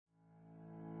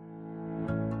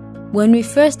When we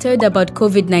first heard about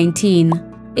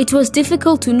COVID-19, it was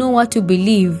difficult to know what to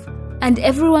believe, and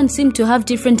everyone seemed to have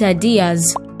different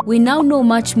ideas. We now know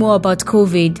much more about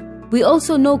COVID. We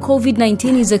also know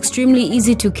COVID-19 is extremely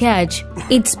easy to catch.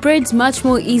 It spreads much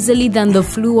more easily than the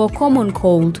flu or common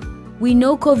cold. We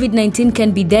know COVID-19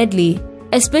 can be deadly,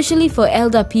 especially for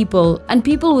elder people and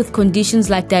people with conditions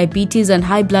like diabetes and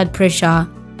high blood pressure.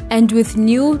 And with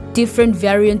new, different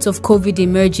variants of COVID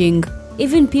emerging,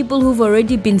 even people who've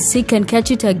already been sick can catch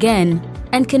it again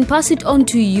and can pass it on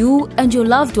to you and your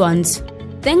loved ones.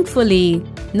 Thankfully,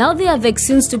 now there are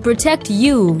vaccines to protect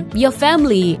you, your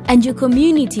family, and your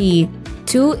community.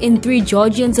 2 in 3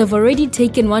 Georgians have already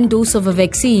taken 1 dose of a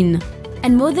vaccine,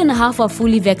 and more than half are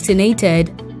fully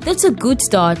vaccinated. That's a good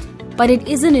start, but it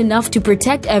isn't enough to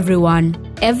protect everyone.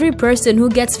 Every person who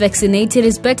gets vaccinated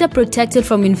is better protected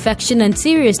from infection and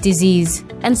serious disease,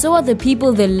 and so are the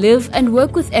people they live and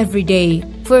work with every day.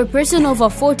 For a person over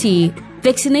 40,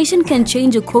 vaccination can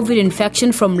change a COVID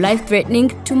infection from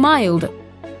life-threatening to mild.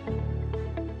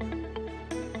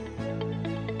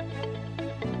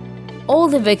 All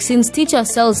the vaccines teach our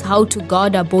cells how to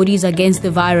guard our bodies against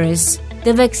the virus.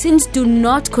 The vaccines do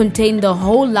not contain the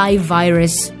whole live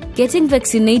virus. Getting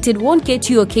vaccinated won't get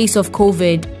you a case of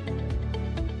COVID.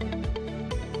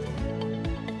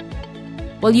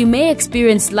 While you may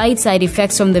experience slight side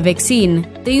effects from the vaccine,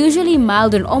 they're usually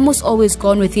mild and almost always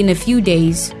gone within a few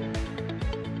days.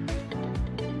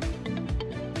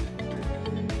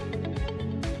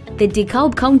 The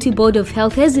DeKalb County Board of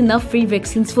Health has enough free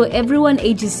vaccines for everyone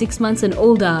ages 6 months and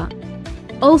older.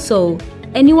 Also,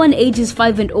 anyone ages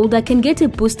 5 and older can get a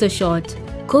booster shot.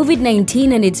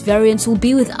 COVID-19 and its variants will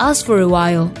be with us for a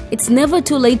while. It's never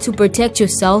too late to protect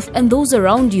yourself and those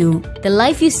around you. The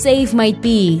life you save might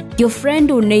be your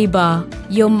friend or neighbor,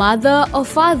 your mother or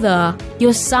father,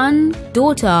 your son,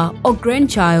 daughter, or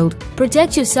grandchild.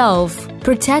 Protect yourself.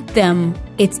 Protect them.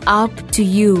 It's up to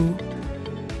you.